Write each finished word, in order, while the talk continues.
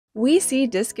We see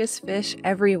discus fish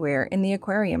everywhere in the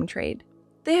aquarium trade.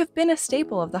 They have been a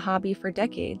staple of the hobby for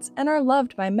decades and are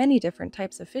loved by many different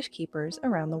types of fish keepers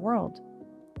around the world.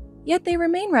 Yet they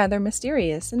remain rather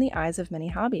mysterious in the eyes of many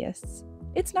hobbyists.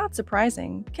 It's not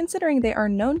surprising, considering they are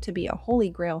known to be a holy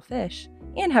grail fish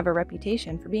and have a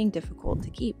reputation for being difficult to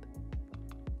keep.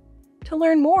 To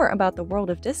learn more about the world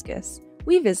of discus,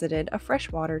 we visited a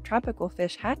freshwater tropical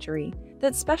fish hatchery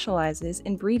that specializes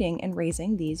in breeding and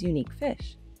raising these unique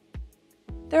fish.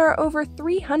 There are over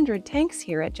 300 tanks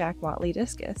here at Jack Watley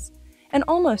Discus, and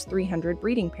almost 300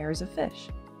 breeding pairs of fish.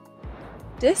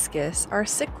 Discus are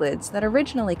cichlids that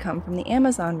originally come from the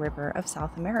Amazon River of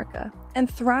South America and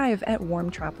thrive at warm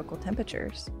tropical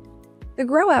temperatures. The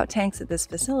grow-out tanks at this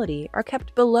facility are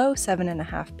kept below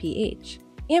 7.5 pH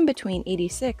and between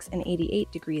 86 and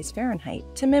 88 degrees Fahrenheit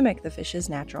to mimic the fish's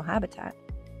natural habitat.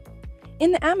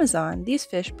 In the Amazon, these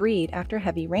fish breed after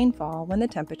heavy rainfall when the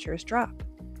temperatures drop.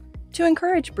 To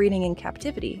encourage breeding in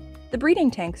captivity, the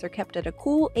breeding tanks are kept at a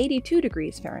cool 82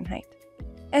 degrees Fahrenheit.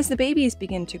 As the babies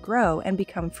begin to grow and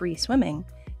become free swimming,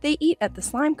 they eat at the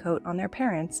slime coat on their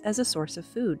parents as a source of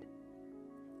food.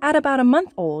 At about a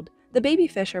month old, the baby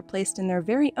fish are placed in their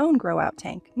very own grow-out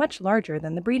tank, much larger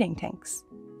than the breeding tanks.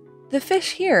 The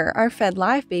fish here are fed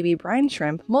live baby brine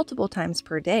shrimp multiple times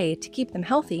per day to keep them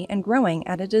healthy and growing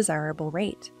at a desirable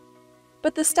rate.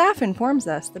 But the staff informs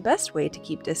us the best way to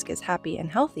keep discus happy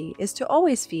and healthy is to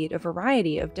always feed a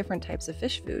variety of different types of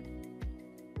fish food.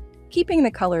 Keeping the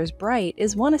colors bright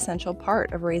is one essential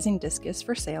part of raising discus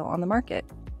for sale on the market.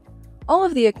 All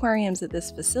of the aquariums at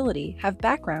this facility have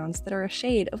backgrounds that are a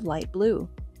shade of light blue.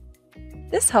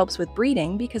 This helps with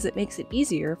breeding because it makes it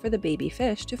easier for the baby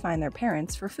fish to find their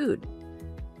parents for food.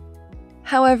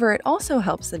 However, it also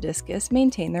helps the discus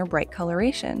maintain their bright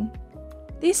coloration.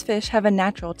 These fish have a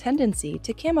natural tendency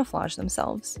to camouflage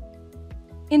themselves.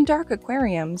 In dark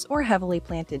aquariums or heavily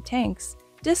planted tanks,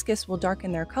 discus will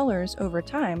darken their colors over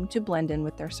time to blend in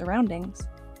with their surroundings.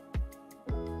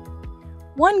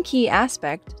 One key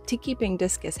aspect to keeping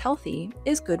discus healthy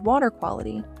is good water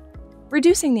quality.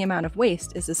 Reducing the amount of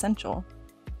waste is essential.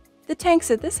 The tanks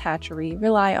at this hatchery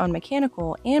rely on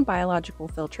mechanical and biological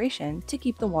filtration to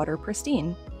keep the water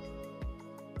pristine.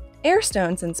 Air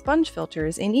stones and sponge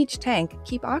filters in each tank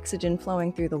keep oxygen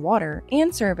flowing through the water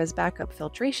and serve as backup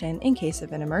filtration in case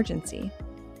of an emergency.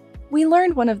 We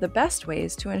learned one of the best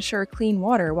ways to ensure clean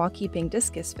water while keeping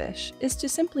discus fish is to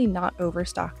simply not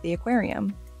overstock the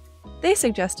aquarium. They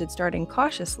suggested starting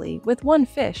cautiously with 1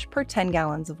 fish per 10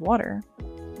 gallons of water.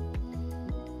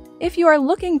 If you are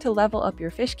looking to level up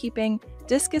your fish keeping,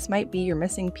 discus might be your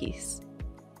missing piece.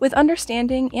 With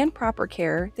understanding and proper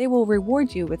care, they will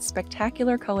reward you with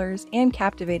spectacular colors and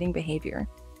captivating behavior.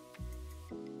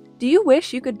 Do you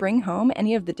wish you could bring home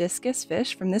any of the discus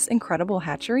fish from this incredible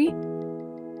hatchery?